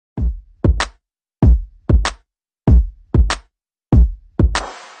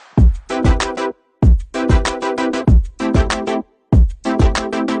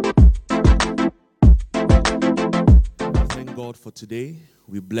God for today.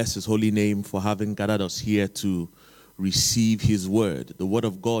 We bless his holy name for having gathered us here to receive his word, the word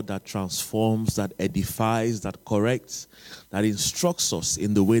of God that transforms, that edifies, that corrects, that instructs us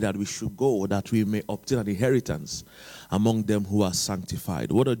in the way that we should go, that we may obtain an inheritance among them who are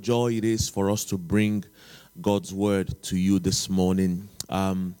sanctified. What a joy it is for us to bring God's word to you this morning.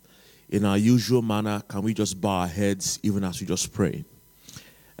 In our usual manner, can we just bow our heads even as we just pray?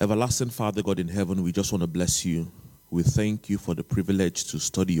 Everlasting Father God in heaven, we just want to bless you. We thank you for the privilege to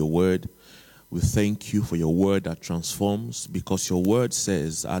study your word. We thank you for your word that transforms, because your word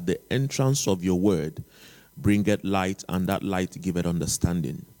says, at the entrance of your word, bringeth light, and that light giveth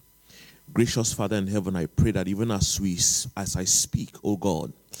understanding. Gracious Father in heaven, I pray that even as I speak, O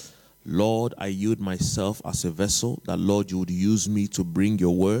God, Lord, I yield myself as a vessel, that Lord, you would use me to bring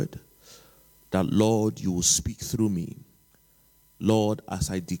your word, that Lord, you will speak through me. Lord,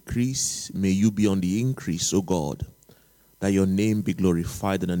 as I decrease, may you be on the increase, O God, that your name be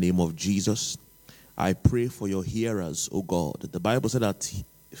glorified in the name of Jesus. I pray for your hearers, O God. The Bible said that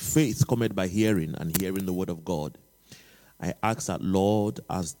faith cometh by hearing, and hearing the word of God. I ask that, Lord,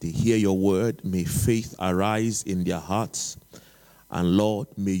 as they hear your word, may faith arise in their hearts, and Lord,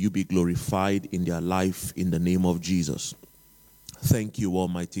 may you be glorified in their life in the name of Jesus. Thank you,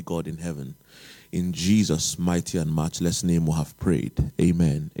 Almighty God in heaven. In Jesus' mighty and matchless name we have prayed.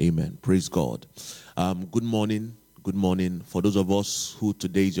 Amen. Amen. Praise God. Good morning. Good morning. For those of us who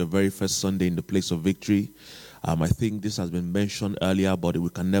today is your very first Sunday in the place of victory, I think this has been mentioned earlier, but we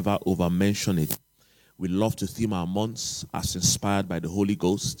can never over-mention it. We love to theme our months as inspired by the Holy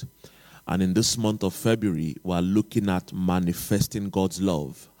Ghost. And in this month of February, we are looking at manifesting God's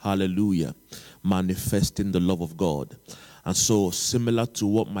love. Hallelujah. Manifesting the love of God. And so, similar to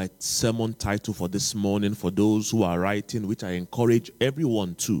what my sermon title for this morning, for those who are writing, which I encourage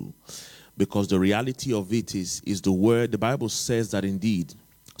everyone to, because the reality of it is the word. The Bible says that indeed,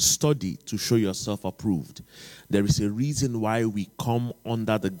 study to show yourself approved. There is a reason why we come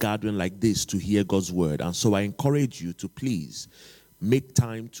under the gathering like this to hear God's word. And so I encourage you to please make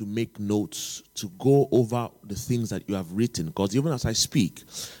time to make notes, to go over the things that you have written. Because even as I speak,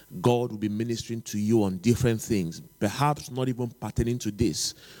 God will be ministering to you on different things, perhaps not even pertaining to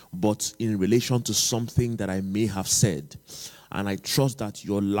this, but in relation to something that I may have said. And I trust that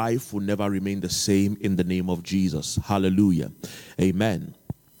your life will never remain the same in the name of Jesus. Hallelujah. Amen.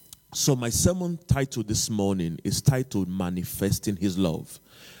 So my sermon title this morning is titled Manifesting His Love.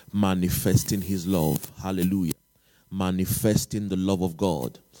 Manifesting His Love. Hallelujah. Manifesting the love of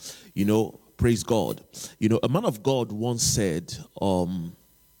God. You know, praise God. You know, a man of God once said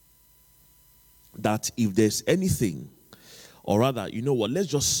that if there's anything, or rather, you know what, let's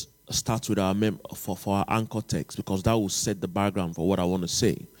just start with our for our anchor text, because that will set the background for what I want to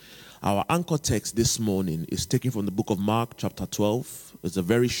say. Our anchor text this morning is taken from the book of Mark chapter 12. It's a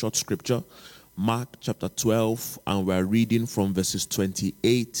very short scripture, Mark chapter 12, and we're reading from verses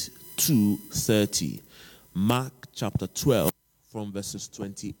 28 to 30. Mark chapter 12 from verses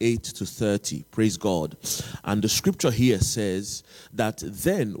 28 to 30. Praise God. And the scripture here says that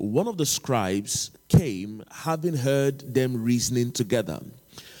then one of the scribes came, having heard them reasoning together.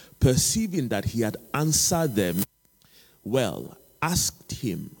 Perceiving that he had answered them well, asked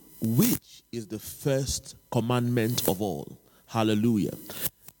him, which is the first commandment of all? Hallelujah.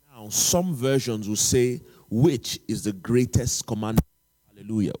 Now, some versions will say, which is the greatest commandment?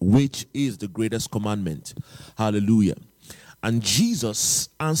 Hallelujah. Which is the greatest commandment? Hallelujah. And Jesus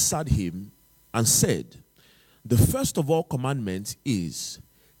answered him and said, the first of all commandments is,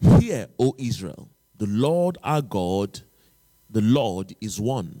 hear, O Israel, the Lord our God, the Lord is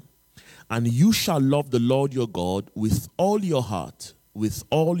one. And you shall love the Lord your God with all your heart, with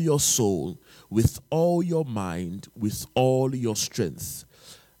all your soul, with all your mind, with all your strength.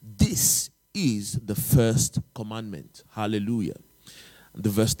 This is the first commandment. Hallelujah. The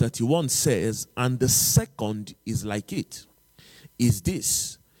verse 31 says, and the second is like it, is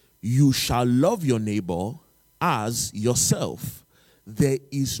this, you shall love your neighbor as yourself. There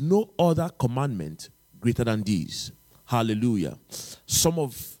is no other commandment greater than these. Hallelujah. Some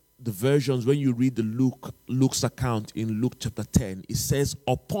of the versions, when you read the Luke's account in Luke chapter 10, it says,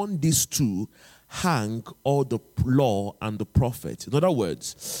 upon these two hang all the law and the prophets. In other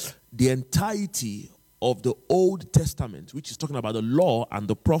words, the entirety of the Old Testament, which is talking about the law and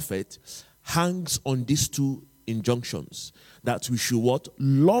the prophet, hangs on these two injunctions. That we should what?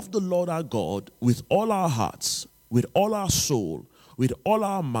 Love the Lord our God with all our hearts, with all our soul, with all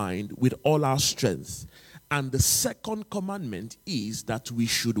our mind, with all our strength. And the second commandment is that we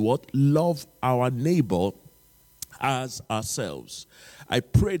should what? Love our neighbor as ourselves. I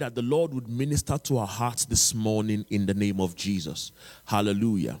pray that the Lord would minister to our hearts this morning in the name of Jesus.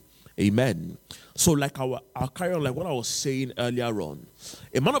 Hallelujah. Amen. So I'll carry on like what I was saying earlier on.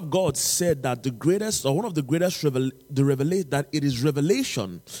 A man of God said that one of the greatest that it is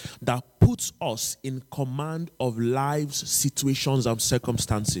revelation that puts us in command of life's situations and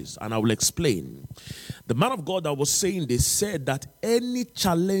circumstances. And I will explain. The man of God that was saying this said that any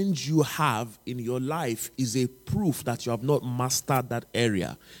challenge you have in your life is a proof that you have not mastered that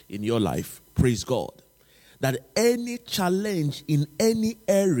area in your life. Praise God. That any challenge in any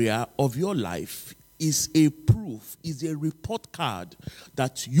area of your life is a proof, is a report card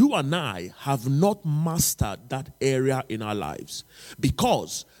that you and I have not mastered that area in our lives.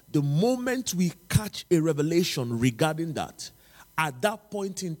 Because the moment we catch a revelation regarding that, at that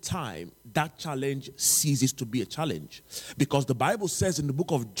point in time, that challenge ceases to be a challenge. Because the Bible says in the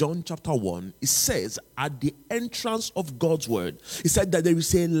book of John chapter 1, it says at the entrance of God's word, it said that there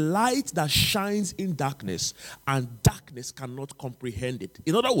is a light that shines in darkness and darkness cannot comprehend it.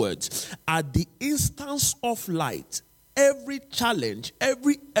 In other words, at the instance of light, every challenge,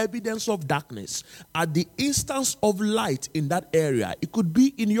 every evidence of darkness, at the instance of light in that area, it could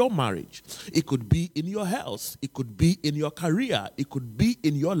be in your marriage, it could be in your health, it could be in your career, it could be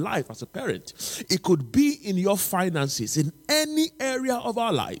in your life as a parent, it could be in your finances, in any area of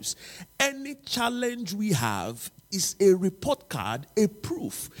our lives. Any challenge we have is a report card, a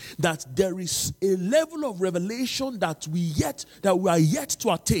proof that there is a level of revelation that we are yet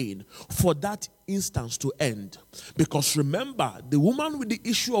to attain for that instance to end. Because remember, the woman with the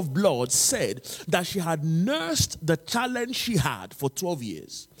issue of blood said that she had nursed the challenge she had for 12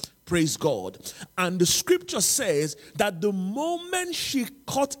 years. Praise God. And the scripture says that the moment she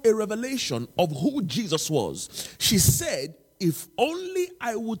caught a revelation of who Jesus was, she said, if only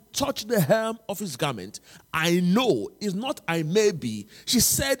I would touch the hem of his garment, I know. It's not I may be. She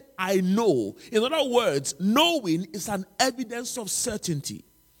said, I know. In other words, knowing is an evidence of certainty.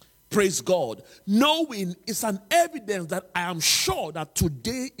 Praise God. Knowing is an evidence that I am sure that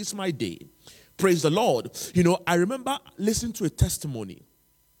today is my day. Praise the Lord. You know, I remember listening to a testimony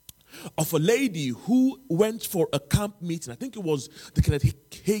of a lady who went for a camp meeting. I think it was the Kenneth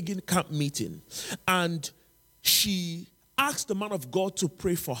Hagin camp meeting. And she asked the man of God to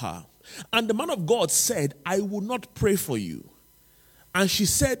pray for her. And the man of God said, I will not pray for you. And she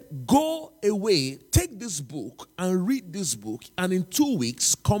said, go away, take this book and read this book, and in 2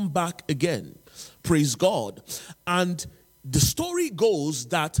 weeks, come back again. Praise God. And the story goes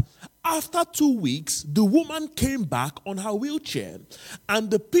that after 2 weeks, the woman came back on her wheelchair, and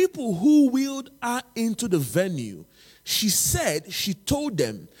the people who wheeled her into the venue, she told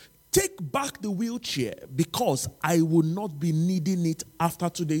them, take back the wheelchair because I will not be needing it after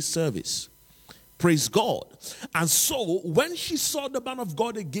today's service. Praise God. And so when she saw the man of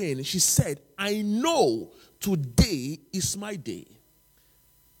God again, she said, I know today is my day.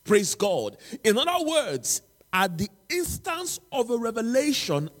 Praise God. In other words, at the instance of a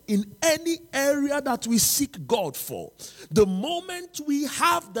revelation in any area that we seek God for, the moment we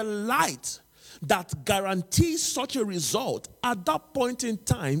have the light that guarantees such a result, at that point in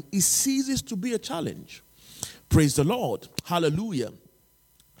time, it ceases to be a challenge. Praise the Lord. Hallelujah.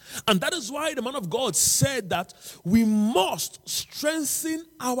 And that is why the man of God said that we must strengthen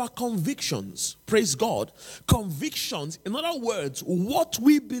our convictions. Praise God. Convictions, in other words, what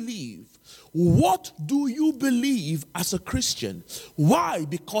we believe. What do you believe as a Christian? Why?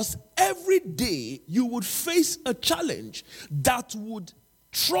 Because every day you would face a challenge that would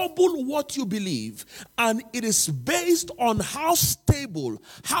trouble what you believe, and it is based on how stable,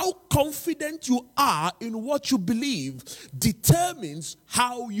 how confident you are in what you believe determines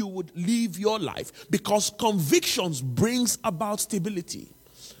how you would live your life, because convictions brings about stability.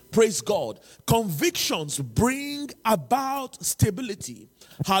 Praise God. Convictions bring about stability.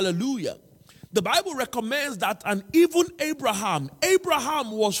 Hallelujah. The Bible recommends that, and even Abraham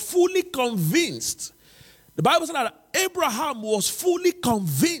was fully convinced. The Bible said that Abraham was fully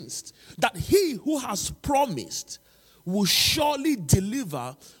convinced that he who has promised will surely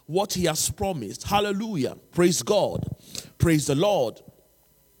deliver what he has promised. Hallelujah. Praise God. Praise the Lord.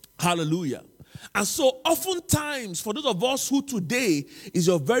 Hallelujah. And so oftentimes, for those of us who today is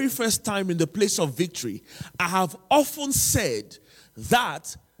your very first time in the place of victory, I have often said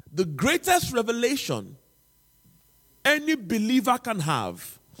that the greatest revelation any believer can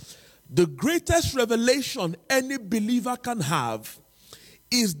have, the greatest revelation any believer can have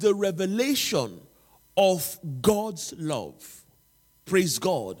is the revelation of God's love. Praise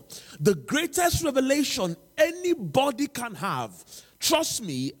God. The greatest revelation anybody can have. Trust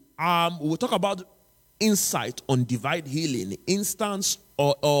me, we'll talk about insight on divine healing, insights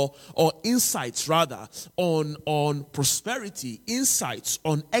rather on prosperity, insights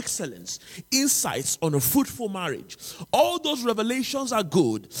on excellence, insights on a fruitful marriage. All those revelations are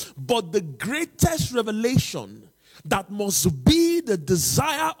good, but the greatest revelation that must be the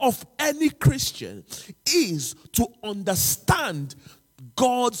desire of any Christian is to understand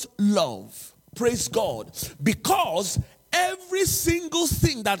God's love. Praise God. Because every single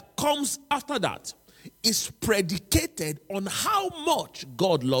thing that comes after that is predicated on how much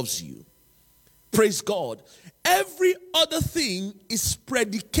God loves you. Praise God. Every other thing is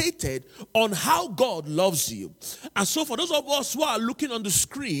predicated on how God loves you. And so for those of us who are looking on the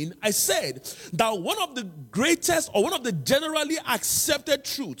screen, I said that one of the greatest or one of the generally accepted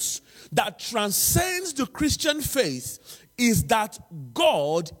truths that transcends the Christian faith is that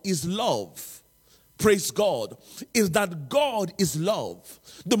God is love. Praise God. Is that God is love.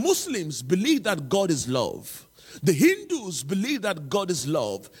 The Muslims believe that God is love. The Hindus believe that God is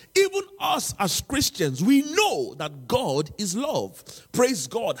love. Even us as Christians, we know that God is love. Praise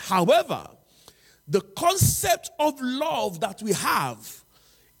God. However, the concept of love that we have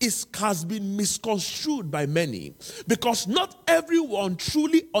has been misconstrued by many, because not everyone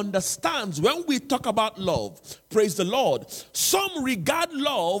truly understands when we talk about love. Praise the Lord. Some regard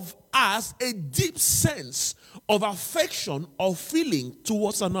love as a deep sense of affection or feeling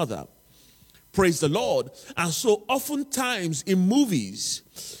towards another. Praise the Lord. And so oftentimes in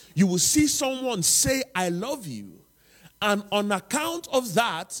movies, you will see someone say, I love you. And on account of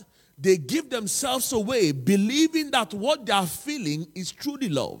that, they give themselves away, believing that what they are feeling is truly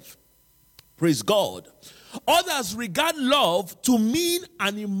love. Praise God. Others regard love to mean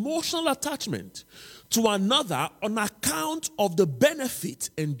an emotional attachment to another on account of the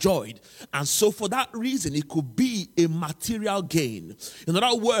benefit enjoyed. And so for that reason, it could be a material gain. In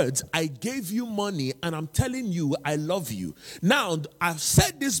other words, I gave you money and I'm telling you I love you. Now, I've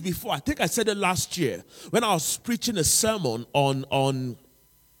said this before. I think I said it last year when I was preaching a sermon on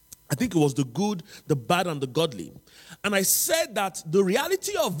I think it was the good, the bad, and the godly. And I said that the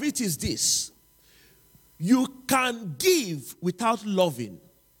reality of it is this. You can give without loving.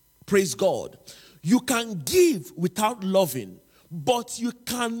 Praise God. You can give without loving, but you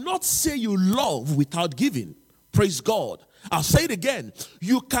cannot say you love without giving. Praise God. I'll say it again.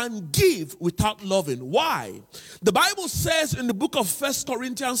 You can give without loving. Why? The Bible says in the book of 1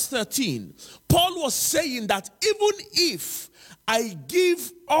 Corinthians 13, Paul was saying that even if I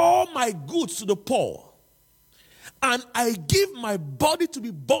give all my goods to the poor and I give my body to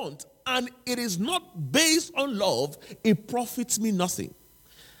be burnt and it is not based on love, it profits me nothing.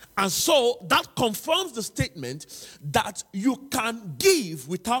 And so that confirms the statement that you can give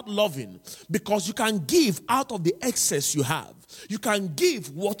without loving, because you can give out of the excess you have. You can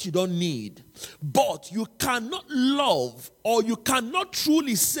give what you don't need. But you cannot love, or you cannot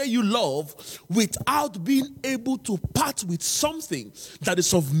truly say you love without being able to part with something that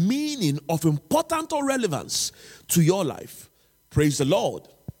is of meaning, of importance or relevance to your life. Praise the Lord.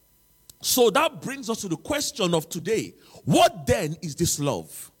 So that brings us to the question of today. What then is this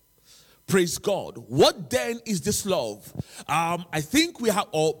love? Praise God. What then is this love? I think we have,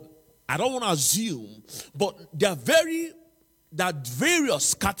 or I don't want to assume, but there are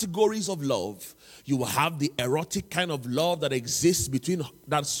various categories of love. You will have the erotic kind of love that exists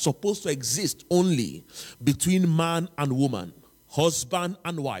that's supposed to exist only between man and woman, husband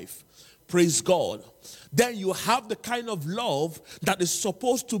and wife. Praise God. Then you have the kind of love that is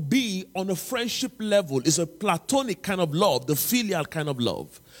supposed to be on a friendship level. It's a platonic kind of love, the filial kind of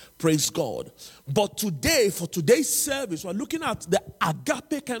love. Praise God. But today, for today's service, we're looking at the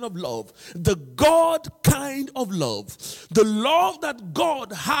agape kind of love, the God kind of love, the love that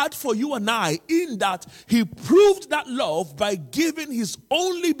God had for you and I, in that he proved that love by giving his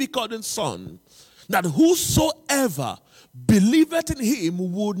only begotten Son, that whosoever believeth in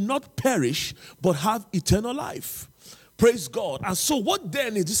him would not perish but have eternal life. Praise God. And so what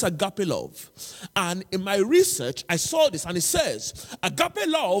then is this agape love? And in my research, I saw this, and it says agape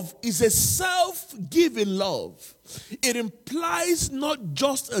love is a self-giving love. It implies not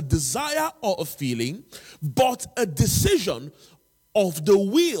just a desire or a feeling, but a decision of the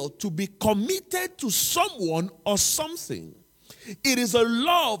will to be committed to someone or something. It is a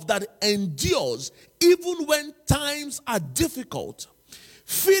love that endures even when times are difficult.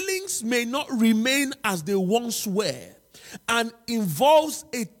 Feelings may not remain as they once were, and involves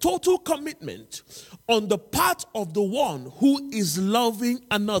a total commitment on the part of the one who is loving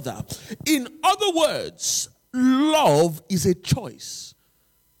another. In other words, love is a choice.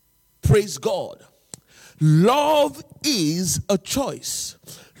 Praise God. Love is a choice.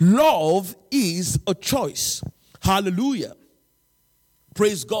 Love is a choice. Hallelujah.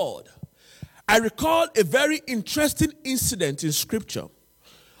 Praise God. I recall a very interesting incident in Scripture.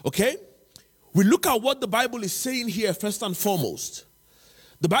 Okay? We look at what the Bible is saying here first and foremost.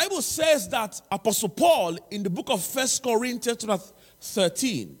 The Bible says that Apostle Paul in the book of 1 Corinthians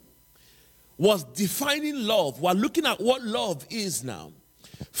 13 was defining love. We're looking at what love is now.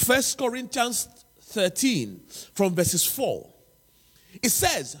 1 Corinthians 13 from verses 4. It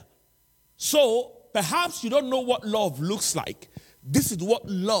says, so perhaps you don't know what love looks like. This is what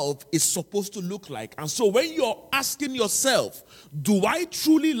love is supposed to look like. And so when you're asking yourself, do I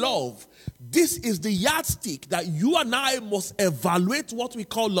truly love? This is the yardstick that you and I must evaluate what we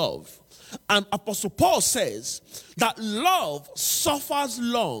call love. And Apostle Paul says that love suffers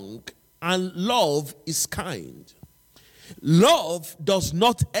long and love is kind. Love does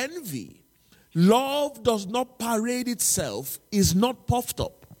not envy. Love does not parade itself, is not puffed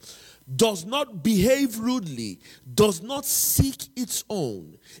up, does not behave rudely, does not seek its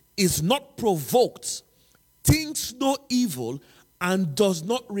own, is not provoked, thinks no evil, and does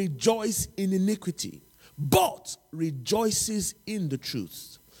not rejoice in iniquity, but rejoices in the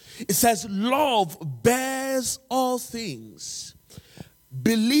truth. It says, love bears all things,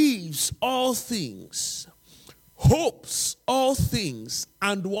 believes all things, hopes all things,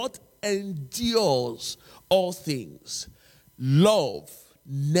 and what? Endures all things. Love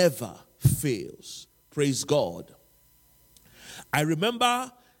never fails. Praise God. I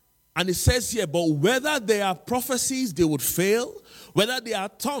remember, and it says here, but whether there are prophecies, they would fail. Whether there are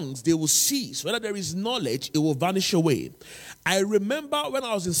tongues, they will cease. Whether there is knowledge, it will vanish away. I remember when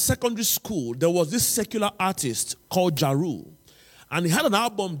I was in secondary school, there was this secular artist called Ja Rule. And he had an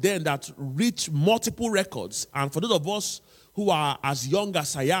album then that reached multiple records. And for those of us who are as young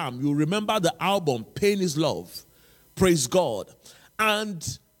as I am, you remember the album, Pain is Love. Praise God.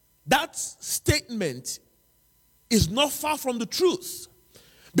 And that statement is not far from the truth.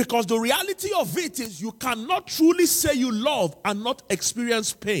 Because the reality of it is you cannot truly say you love and not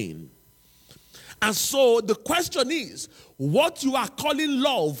experience pain. And so the question is, what you are calling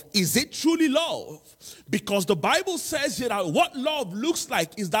love, is it truly love? Because the Bible says here that what love looks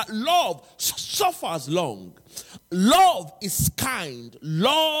like is that love suffers long. Love is kind.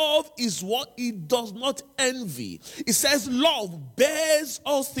 Love is what it does not envy. It says love bears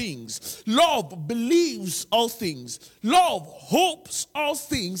all things. Love believes all things. Love hopes all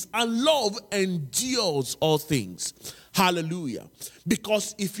things. And love endures all things. Hallelujah.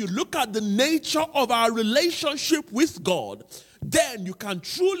 Because if you look at the nature of our relationship with God, then you can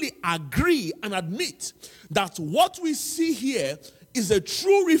truly agree and admit that what we see here is a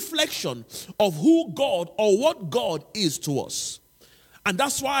true reflection of who God or what God is to us. And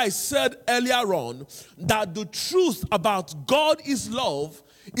that's why I said earlier on that the truth about God is love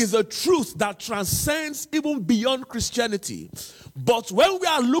is a truth that transcends even beyond Christianity. But when we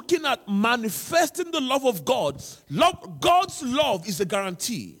are looking at manifesting the love of God, God's love is a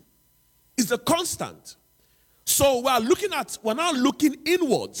guarantee. It's a constant. So we're now looking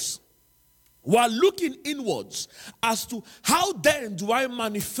inwards. We're looking inwards as to how then do I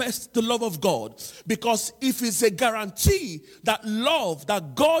manifest the love of God? Because if it's a guarantee that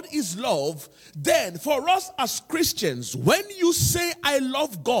God is love, then for us as Christians, when you say I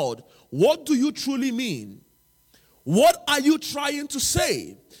love God, what do you truly mean? What are you trying to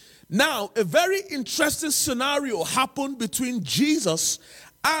say? Now, a very interesting scenario happened between Jesus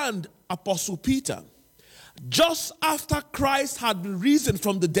and Apostle Peter. Just after Christ had been risen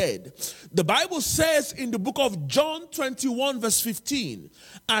from the dead, the Bible says in the book of John 21 verse 15,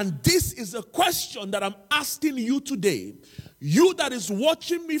 and this is a question that I'm asking you today. You that is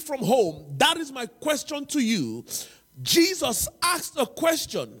watching me from home, that is my question to you. Jesus asked a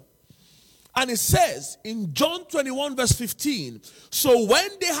question, and it says in John 21 verse 15, so when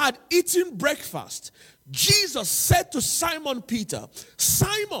they had eaten breakfast, Jesus said to Simon Peter,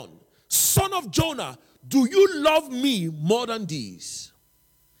 Simon, son of Jonah, do you love me more than these?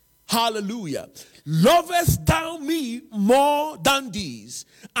 Hallelujah. Lovest thou me more than these?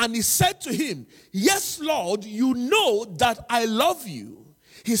 And he said to him, yes, Lord, you know that I love you.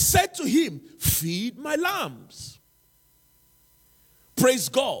 He said to him, feed my lambs. Praise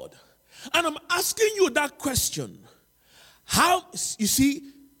God. And I'm asking you that question. How, you see,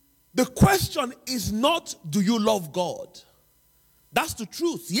 the question is not, do you love God? That's the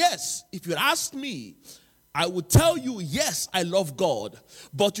truth. Yes, if you ask me, I would tell you, yes, I love God.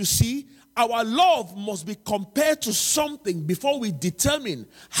 But you see, our love must be compared to something before we determine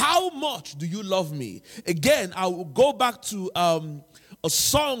how much do you love me. Again, I will go back to a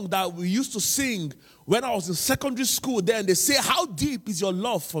song that we used to sing when I was in secondary school then. They say, how deep is your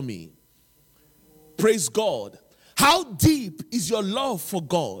love for me? Praise God. How deep is your love for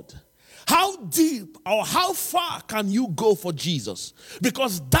God? How deep or how far can you go for Jesus?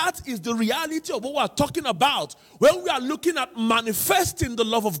 Because that is the reality of what we're talking about when we are looking at manifesting the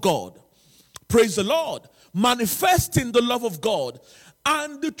love of God. Praise the Lord. Manifesting the love of God.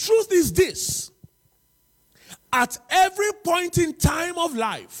 And the truth is this. At every point in time of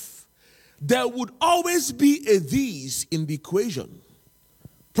life, there would always be a these in the equation.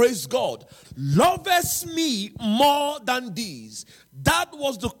 Praise God. Lovest me more than these? That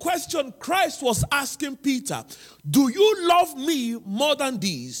was the question Christ was asking Peter. Do you love me more than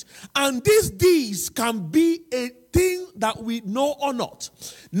these? And these can be a thing that we know or not.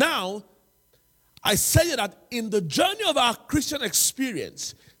 Now, I say that in the journey of our Christian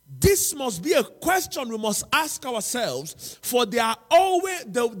experience, this must be a question we must ask ourselves, for there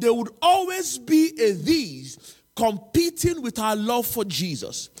would always be a these competing with our love for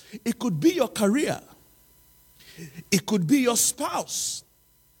Jesus. It could be your career. It could be your spouse.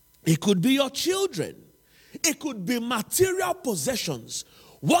 It could be your children. It could be material possessions.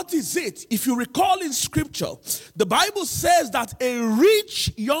 What is it? If you recall in scripture, the Bible says that a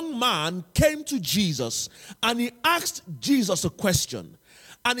rich young man came to Jesus and he asked Jesus a question.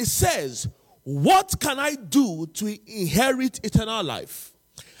 And he says, what can I do to inherit eternal life?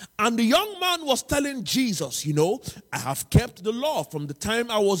 And the young man was telling Jesus, I have kept the law from the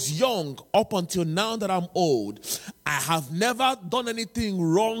time I was young up until now that I'm old. I have never done anything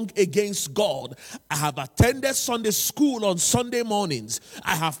wrong against God. I have attended Sunday school on Sunday mornings.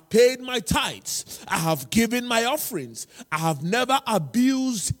 I have paid my tithes. I have given my offerings. I have never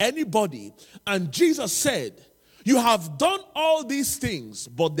abused anybody. And Jesus said, you have done all these things,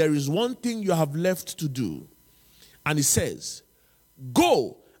 but there is one thing you have left to do. And he says,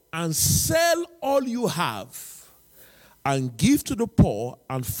 go and sell all you have and give to the poor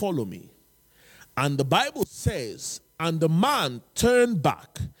and follow me. And the Bible says, and the man turned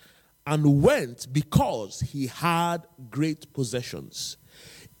back and went because he had great possessions.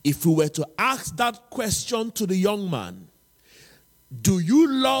 If we were to ask that question to the young man, do you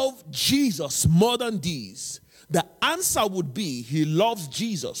love Jesus more than these? The answer would be he loves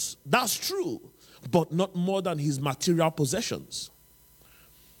Jesus. That's true, but not more than his material possessions.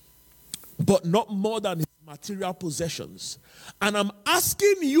 But not more than his material possessions. And I'm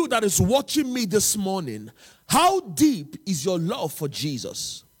asking you that is watching me this morning, how deep is your love for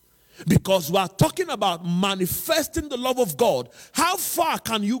Jesus? Because we are talking about manifesting the love of God. How far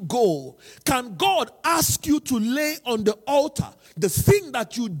can you go? Can God ask you to lay on the altar the thing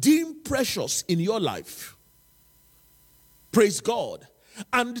that you deem precious in your life? Praise God.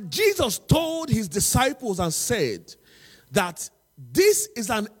 And Jesus told his disciples and said that this is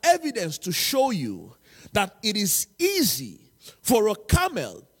an evidence to show you that it is easy for a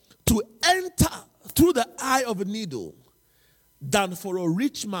camel to enter through the eye of a needle than for a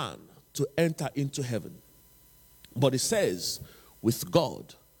rich man to enter into heaven. But it says, with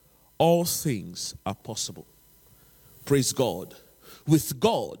God, all things are possible. Praise God. With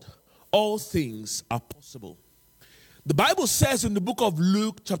God, all things are possible. The Bible says in the book of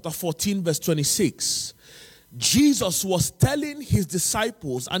Luke chapter 14 verse 26, Jesus was telling his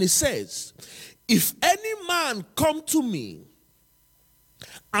disciples, and he says, if any man come to me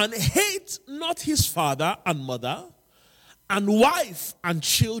and hate not his father and mother and wife and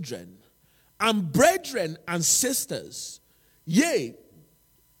children and brethren and sisters, yea,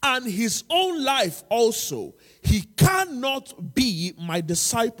 and his own life also, he cannot be my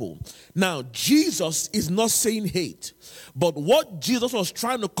disciple. Now, Jesus is not saying hate, but what Jesus was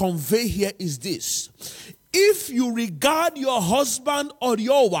trying to convey here is this. If you regard your husband or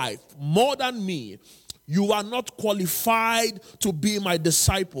your wife more than me, you are not qualified to be my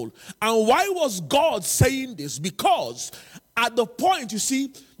disciple. And why was God saying this? Because at the point, you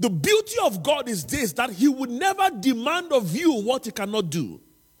see, the beauty of God is this, that he would never demand of you what he cannot do.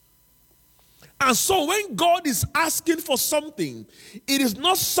 And so when God is asking for something, it is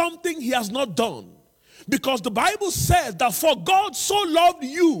not something he has not done. Because the Bible says that for God so loved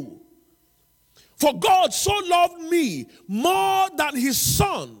you, for God so loved me more than his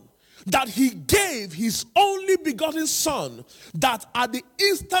son, that he gave his only begotten son, that at the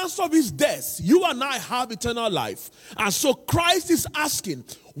instance of his death, you and I have eternal life. And so Christ is asking,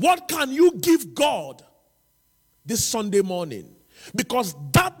 what can you give God this Sunday morning? Because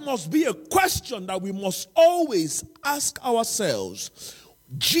that must be a question that we must always ask ourselves.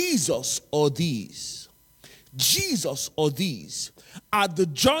 Jesus or these? Jesus, or these. At the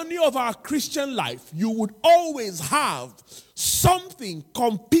journey of our Christian life, you would always have something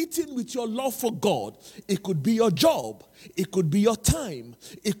competing with your love for God. It could be your job. It could be your time.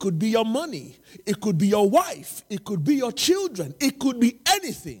 It could be your money. It could be your wife. It could be your children. It could be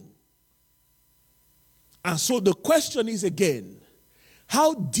anything. And so the question is again,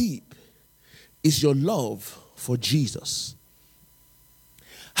 how deep is your love for Jesus?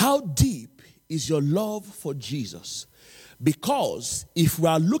 How deep is your love for Jesus? Because if we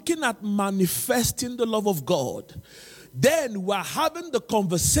are looking at manifesting the love of God, then we're having the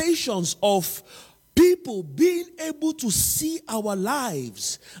conversations of people being able to see our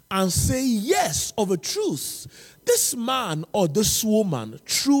lives and say yes of a truth. This man or this woman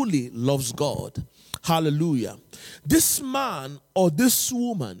truly loves God. Hallelujah. This man or this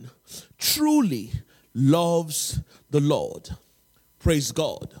woman truly loves the Lord. Praise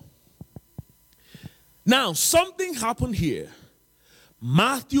God. Now, something happened here.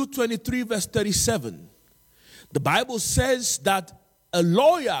 Matthew 23 verse 37. The Bible says that a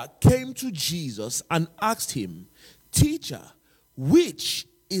lawyer came to Jesus and asked him, "Teacher, which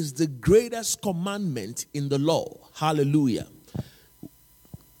is the greatest commandment in the law?" Hallelujah.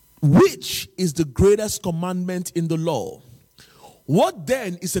 Which is the greatest commandment in the law? What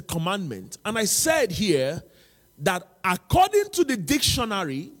then is a commandment? And I said here that according to the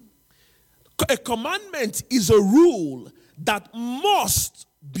dictionary, a commandment is a rule that must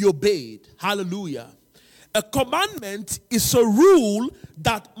be obeyed. Hallelujah. A commandment is a rule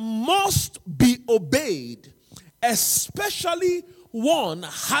that must be obeyed, especially one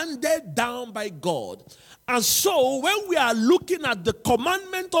handed down by God. And so when we are looking at the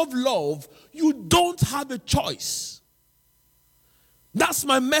commandment of love, you don't have a choice. That's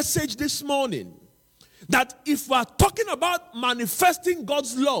my message this morning. That if we are talking about manifesting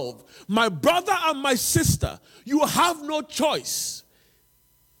God's love, my brother and my sister, you have no choice.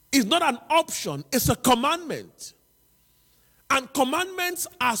 It's not an option, it's a commandment. And commandments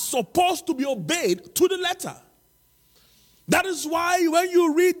are supposed to be obeyed to the letter. That is why when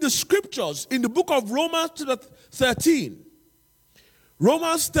you read the scriptures in the book of Romans 13,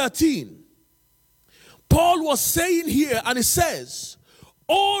 Paul was saying here, and it says,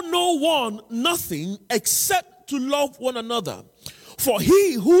 "Owe no one nothing except to love one another. For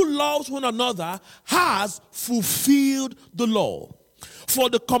he who loves one another has fulfilled the law. For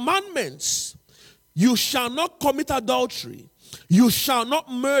the commandments, you shall not commit adultery, you shall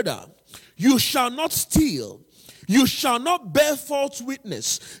not murder, you shall not steal, you shall not bear false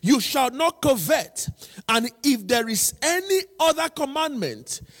witness, you shall not covet, and if there is any other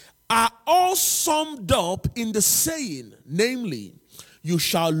commandment, are all summed up in the saying, namely, you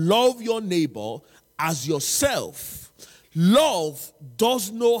shall love your neighbor as yourself. Love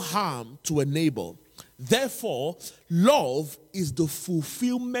does no harm to a neighbor. Therefore, love is the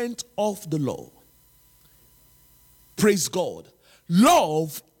fulfillment of the law." Praise God.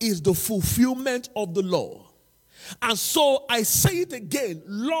 Love is the fulfillment of the law. And so I say it again,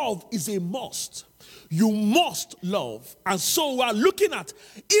 love is a must. You must love. And so we are looking at,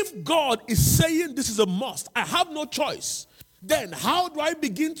 if God is saying this is a must, I have no choice. Then how do I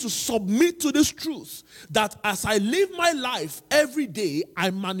begin to submit to this truth that as I live my life every day, I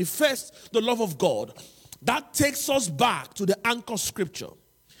manifest the love of God? That takes us back to the anchor scripture.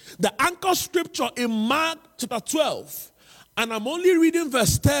 The anchor scripture in Mark chapter 12, and I'm only reading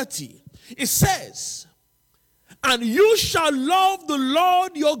verse 30. It says, "And you shall love the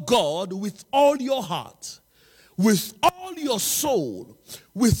Lord your God with all your heart, with all your soul,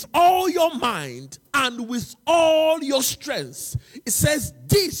 with all your mind, and with all your strength." It says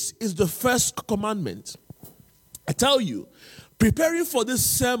this is the first commandment. I tell you, preparing for this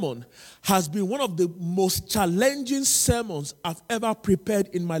sermon has been one of the most challenging sermons I've ever prepared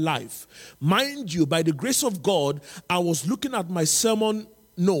in my life. Mind you, by the grace of God, I was looking at my sermon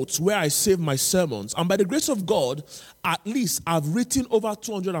notes where I save my sermons. And by the grace of God, at least I've written over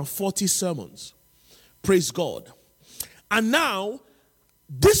 240 sermons. Praise God. And now,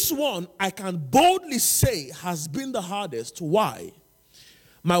 this one I can boldly say has been the hardest. Why?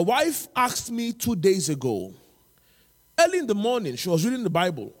 My wife asked me 2 days ago, early in the morning, she was reading the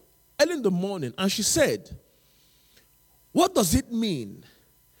Bible, early in the morning, and she said, "What does it mean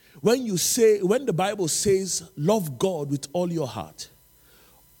when the Bible says, love God with all your heart,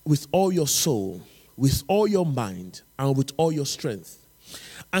 with all your soul, with all your mind, and with all your strength?"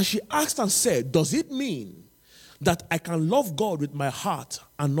 And she asked and said, "Does it mean that I can love God with my heart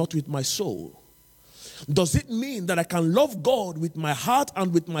and not with my soul? Does it mean that I can love God with my heart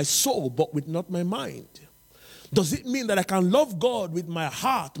and with my soul, but with not my mind? Does it mean that I can love God with my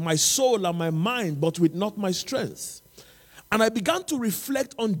heart, my soul, and my mind, but with not my strength? And I began to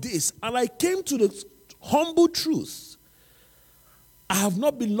reflect on this, and I came to the humble truth. I have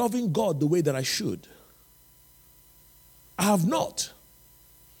not been loving God the way that I should. I have not.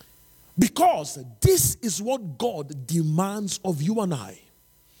 Because this is what God demands of you and I.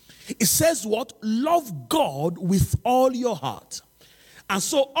 It says what? Love God with all your heart. And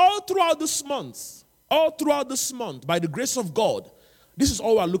so all throughout this month, by the grace of God, this is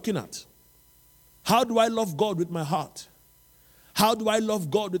all we're looking at. How do I love God with my heart? How do I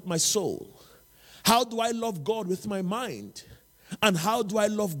love God with my soul? How do I love God with my mind? And how do I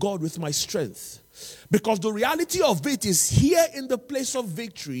love God with my strength? Because the reality of it is, here in the place of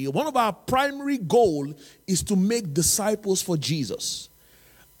victory, one of our primary goals is to make disciples for Jesus.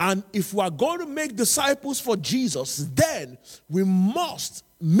 And if we are going to make disciples for Jesus, then we must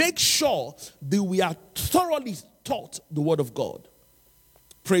make sure that we are thoroughly taught the Word of God.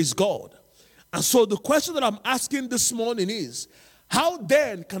 Praise God. And so the question that I'm asking this morning is, how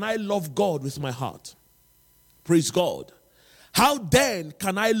then can I love God with my heart? Praise God. How then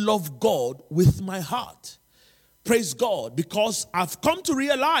can I love God with my heart? Praise God. Because I've come to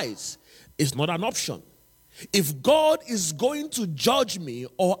realize it's not an option. If God is going to judge me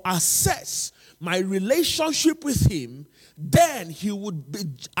or assess my relationship with Him, then He would be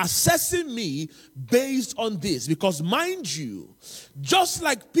assessing me based on this. Because mind you, just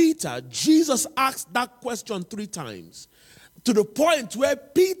like Peter, Jesus asked that question 3 times, to the point where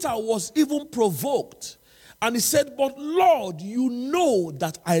Peter was even provoked. And he said, but Lord, you know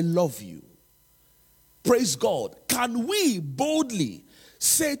that I love you. Praise God. Can we boldly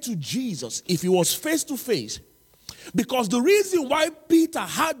say to Jesus, if he was face to face? Because the reason why Peter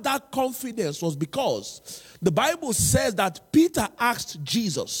had that confidence was because the Bible says that Peter asked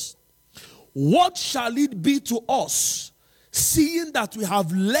Jesus, what shall it be to us, seeing that we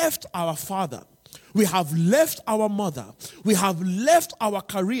have left our father? We have left our mother. We have left our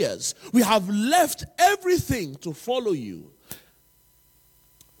careers. We have left everything to follow you.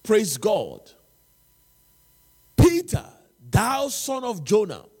 Praise God. Peter, thou son of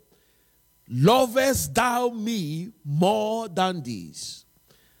Jonah, lovest thou me more than these?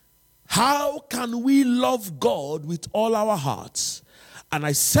 How can we love God with all our hearts? And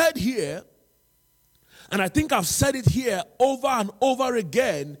I said here, and I think I've said it here over and over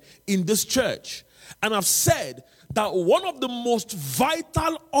again in this church, and I've said that one of the most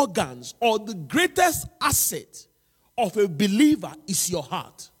vital organs or the greatest asset of a believer is your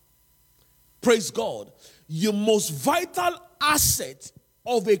heart. Praise God. Your most vital asset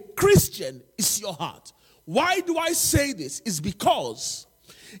of a Christian is your heart. Why do I say this? It's because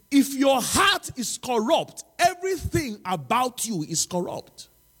if your heart is corrupt, everything about you is corrupt.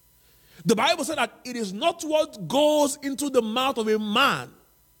 The Bible said that it is not what goes into the mouth of a man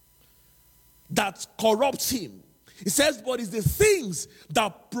that corrupts him. It says, but it's the things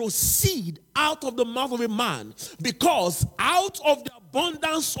that proceed out of the mouth of a man, because out of the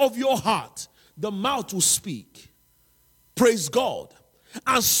abundance of your heart, the mouth will speak. Praise God.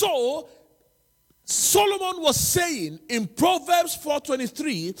 And so, Solomon was saying in Proverbs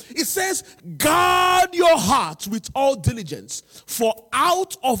 4:23, it says, guard your heart with all diligence, for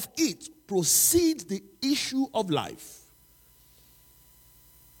out of it proceeds the issue of life.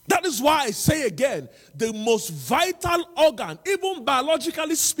 That is why I say again, the most vital organ, even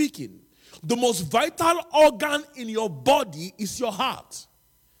biologically speaking, the most vital organ in your body is your heart.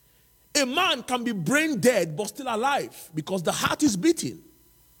 A man can be brain dead but still alive because the heart is beating.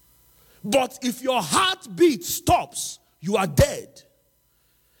 But if your heartbeat stops, you are dead.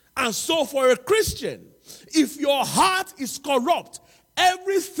 And so for a Christian, if your heart is corrupt,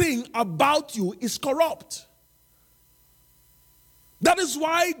 everything about you is corrupt. That is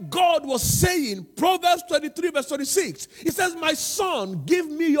why God was saying, Proverbs 23 verse 26, He says, my son, give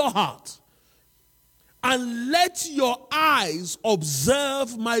me your heart, and let your eyes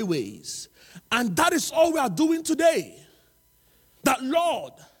observe my ways. And that is all we are doing today. That,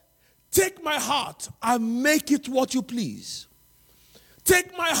 Lord, take my heart and make it what you please.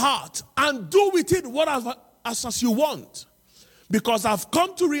 Take my heart and do with it whatever as you want. Because I've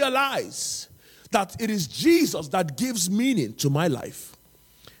come to realize that it is Jesus that gives meaning to my life.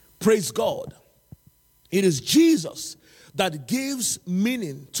 Praise God. It is Jesus that gives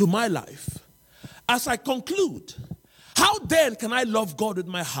meaning to my life. As I conclude, how then can I love God with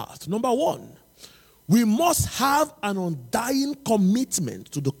my heart? Number one, we must have an undying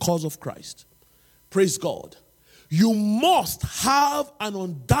commitment to the cause of Christ. Praise God. You must have an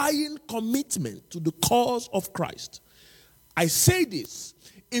undying commitment to the cause of Christ. I say this,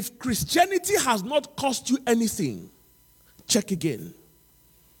 If Christianity has not cost you anything, check again.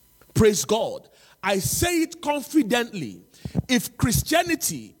 Praise God. I say it confidently. If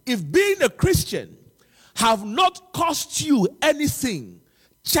Christianity, if being a Christian have not cost you anything,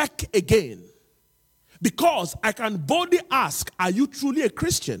 check again. Because I can boldly ask, are you truly a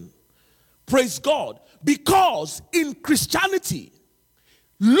Christian? Praise God. Because in Christianity,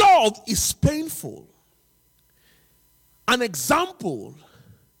 love is painful. An example,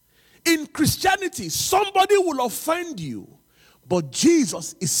 in Christianity, somebody will offend you, but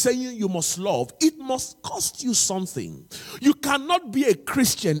Jesus is saying you must love. It must cost you something. You cannot be a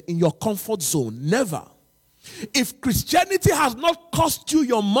Christian in your comfort zone. Never. If Christianity has not cost you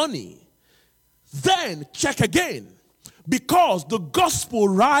your money, then check again. Because the gospel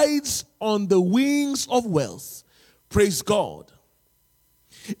rides on the wings of wealth. Praise God.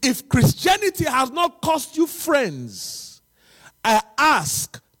 If Christianity has not cost you friends, I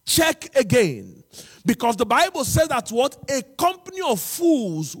ask, check again. Because the Bible says that what? A company of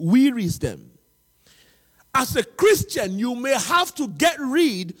fools wearies them. As a Christian, you may have to get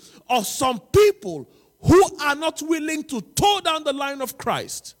rid of some people who are not willing to toe down the line of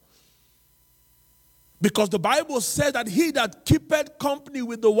Christ. Because the Bible says that he that keepeth company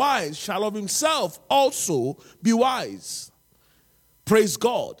with the wise shall of himself also be wise. Praise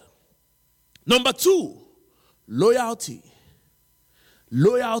God. Number 2, loyalty.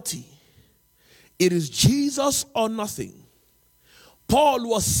 Loyalty. It is Jesus or nothing. Paul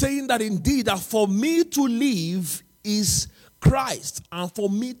was saying that indeed that for me to live is Christ and for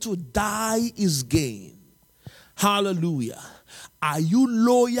me to die is gain. Hallelujah. Are you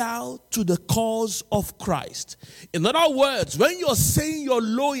loyal to the cause of Christ? In other words, when you're saying you're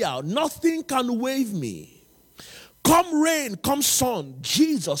loyal, nothing can wave me. Come rain, come sun,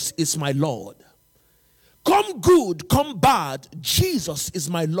 Jesus is my Lord. Come good, come bad, Jesus is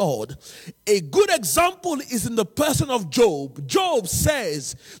my Lord. A good example is in the person of Job. Job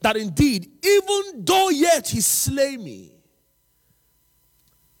says that indeed, even though yet he slay me,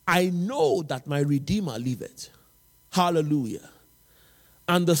 I know that my Redeemer liveth. Hallelujah.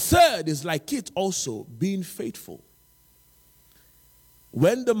 And the third is like it also, being faithful.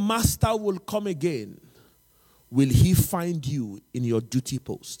 When the master will come again, will he find you in your duty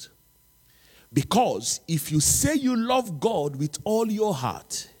post? Because if you say you love God with all your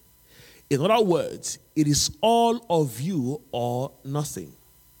heart, in other words, it is all of you or nothing.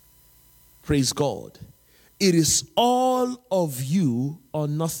 Praise God. It is all of you or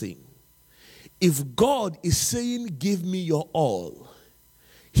nothing. If God is saying, give me your all,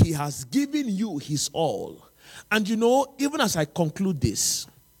 he has given you his all. And you know, even as I conclude this,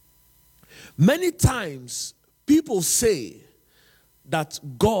 many times people say that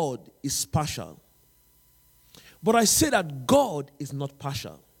God is partial. But I say that God is not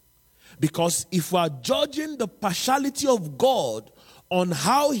partial. Because if we are judging the partiality of God on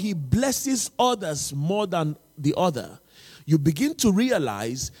how he blesses others more than the other, you begin to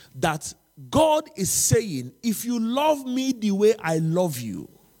realize that God is saying, if you love me the way I love you,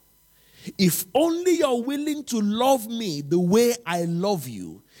 if only you're willing to love me the way I love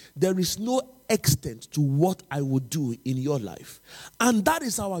you, there is no extent to what I would do in your life. And that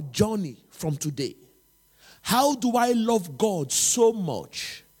is our journey from today. How do I love God so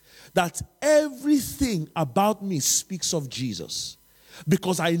much that everything about me speaks of Jesus?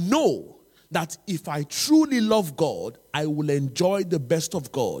 Because I know that if I truly love God, I will enjoy the best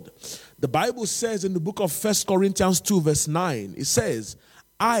of God. The Bible says in the book of 1 Corinthians 2 verse 9, it says,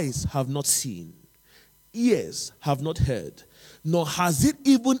 eyes have not seen, ears have not heard, nor has it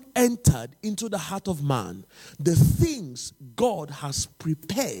even entered into the heart of man the things God has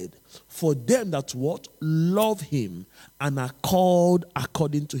prepared for them that what? Love him and are called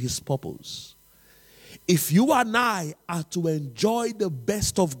according to his purpose. If you and I are to enjoy the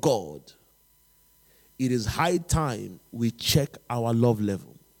best of God, it is high time we check our love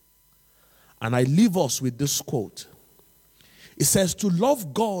level. And I leave us with this quote. It says, to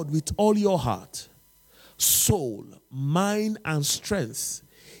love God with all your heart, soul, mind, and strength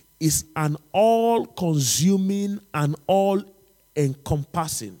is an all-consuming and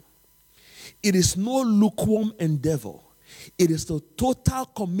all-encompassing. It is no lukewarm endeavor. It is the total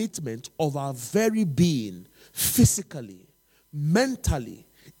commitment of our very being, physically, mentally,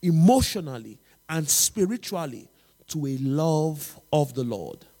 emotionally, and spiritually, to a love of the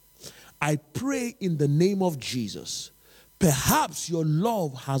Lord. I pray in the name of Jesus, perhaps your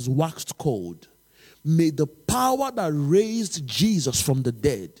love has waxed cold. May the power that raised Jesus from the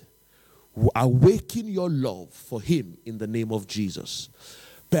dead awaken your love for him in the name of Jesus.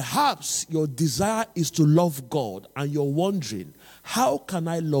 Perhaps your desire is to love God and you're wondering, How can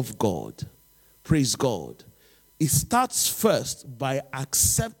I love God? Praise God. It starts first by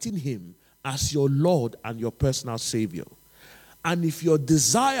accepting him as your Lord and your personal Savior. And if your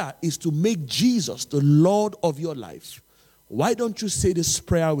desire is to make Jesus the Lord of your life, why don't you say this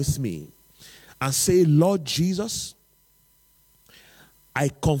prayer with me and say, Lord Jesus, I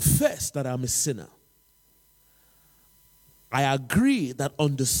confess that I'm a sinner. I agree that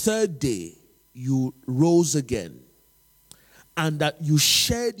on the third day you rose again and that you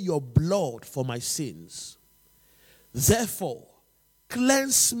shed your blood for my sins. Therefore,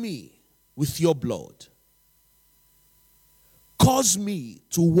 cleanse me with your blood. Cause me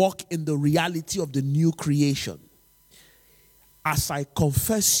to walk in the reality of the new creation as I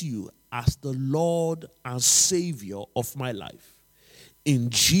confess you as the Lord and Savior of my life. In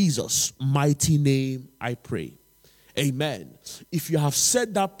Jesus' mighty name I pray. Amen. If you have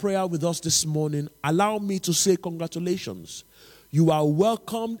said that prayer with us this morning, allow me to say congratulations. You are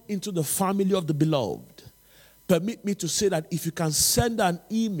welcomed into the family of the beloved. Permit me to say that if you can send an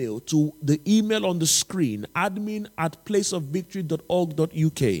email to the email on the screen,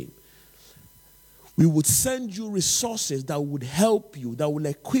 admin@placeofvictory.org.uk, we would send you resources that would help you, that will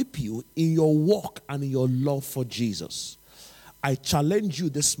equip you in your walk and in your love for Jesus. I challenge you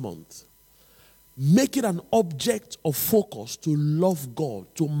this month. Make it an object of focus to love God,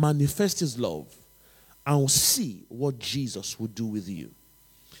 to manifest his love, and see what Jesus will do with you.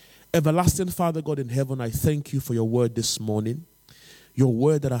 Everlasting Father God in heaven, I thank you for your word this morning. Your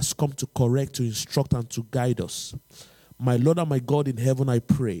word that has come to correct, to instruct, and to guide us. My Lord and my God in heaven, I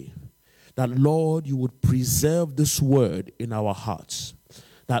pray that, Lord, you would preserve this word in our hearts.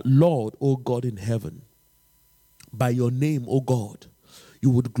 That, Lord, O God in heaven, by your name, O God, you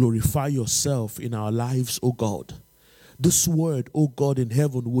would glorify yourself in our lives, O God. This word, O God in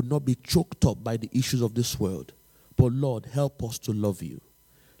heaven, would not be choked up by the issues of this world. But, Lord, help us to love you.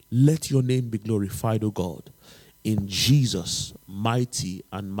 Let your name be glorified, O God. In Jesus' mighty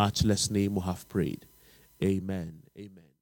and matchless name we have prayed. Amen. Amen.